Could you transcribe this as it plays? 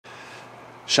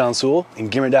Sewell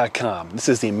and Gamer.com. This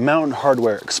is the Mountain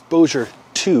Hardwear Exposure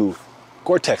 2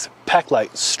 Gore-Tex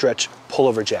Paclite Stretch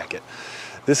Pullover Jacket.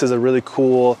 This is a really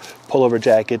cool pullover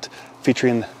jacket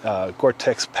featuring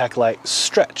Gore-Tex Paclite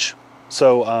Stretch.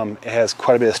 So it has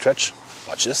quite a bit of stretch.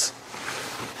 Watch this.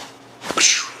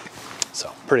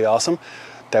 So pretty awesome.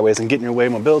 That way it doesn't get in your way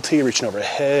of mobility, reaching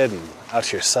overhead and out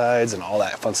to your sides and all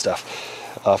that fun stuff.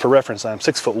 For reference, I'm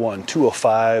 6'1",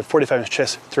 205, 45-inch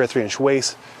chest, 33-inch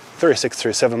waist, 36,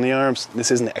 37 on the arms.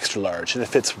 This isn't extra large, and it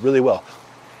fits really well.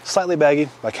 Slightly baggy,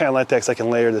 but I kind of like that because I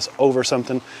can layer this over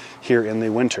something here in the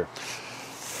winter.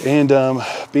 And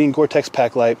being Gore-Tex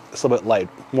Paclite, it's a little bit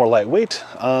more lightweight,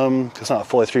 because it's not a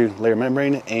fully through layer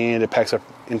membrane, and it packs up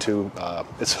into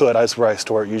its hood. That's where I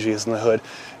store it, usually is in the hood,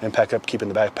 and pack up, keep in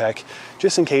the backpack,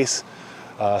 just in case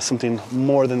something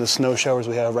more than the snow showers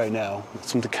we have right now,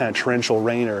 something kind of torrential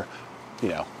rain or,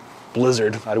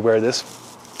 blizzard, I'd wear this.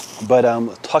 But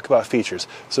let's talk about features.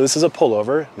 So this is a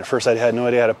pullover, and at first I had no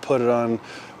idea how to put it on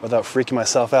without freaking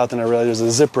myself out. Then I realized there's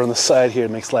a zipper on the side here.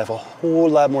 It makes life a whole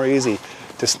lot more easy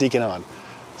to sneak it on.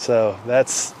 So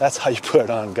that's how you put it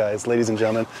on, guys, ladies and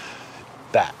gentlemen.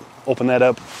 Open that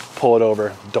up, pull it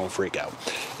over, don't freak out.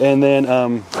 And then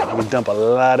we dump a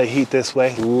lot of heat this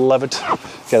way. Love it.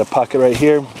 Got a pocket right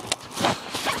here.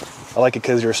 I like it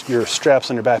because your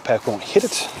straps on your backpack won't hit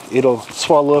it. It'll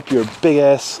swallow up your big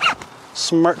ass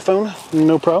smartphone,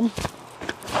 no problem.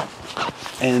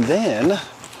 And then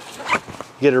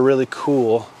you get a really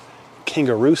cool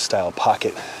kangaroo style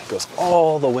pocket. It goes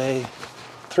all the way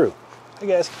through. Hey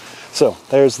guys. So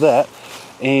there's that.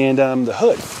 And the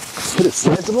hood. Hood is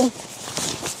sizable.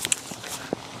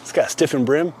 It's got a stiffened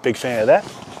brim. Big fan of that.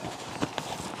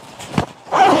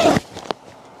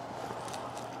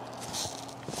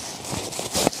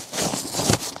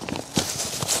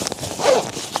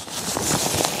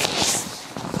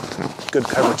 Good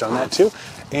coverage on that too.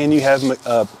 And you have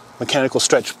a mechanical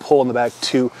stretch pull in the back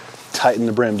to tighten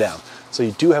the brim down. So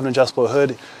you do have an adjustable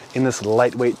hood in this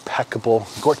lightweight packable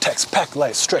Gore-Tex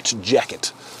Paclite Stretch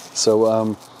jacket.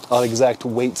 So all the exact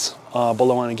weights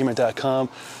below on Gamer.com.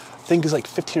 I think it's like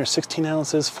 15 or 16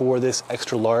 ounces for this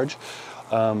extra large.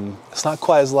 It's not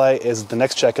quite as light as the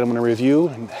next jacket I'm going to review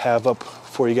and have up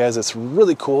for you guys. It's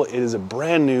really cool. It is a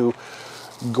brand new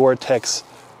Gore-Tex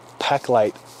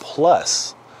Paclite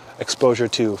Plus Exposure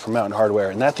 2 from Mountain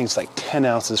Hardwear, and that thing's like 10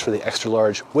 ounces for the extra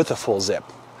large with a full zip.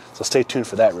 So stay tuned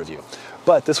for that review.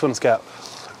 But this one's got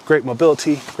great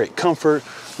mobility, great comfort,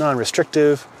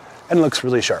 non-restrictive, and it looks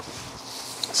really sharp.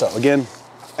 So again,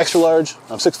 extra large,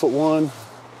 I'm 6'1",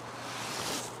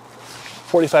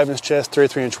 45-inch chest,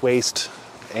 33-inch waist,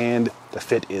 and the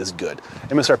fit is good.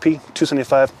 MSRP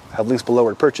 $275. I have links below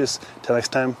where to purchase. Till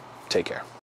next time, take care.